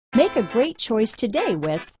Make a great choice today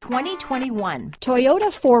with 2021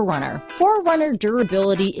 Toyota 4Runner. 4Runner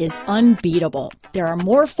durability is unbeatable. There are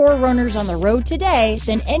more 4Runners on the road today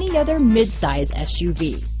than any other midsize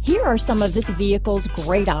SUV. Here are some of this vehicle's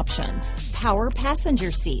great options: power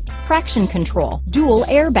passenger seat, traction control, dual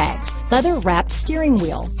airbags, leather-wrapped steering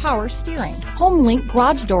wheel, power steering, HomeLink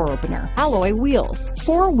garage door opener, alloy wheels,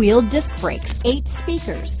 4-wheel disc brakes, 8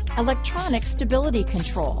 speakers, electronic stability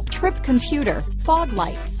control, trip computer, fog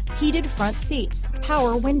lights, heated front seats,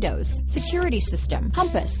 power windows, security system,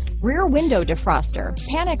 compass, rear window defroster,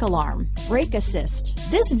 panic alarm, brake assist.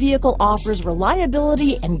 This vehicle offers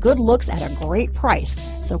reliability and good looks at a great price.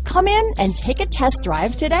 So come in and take a test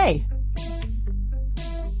drive today.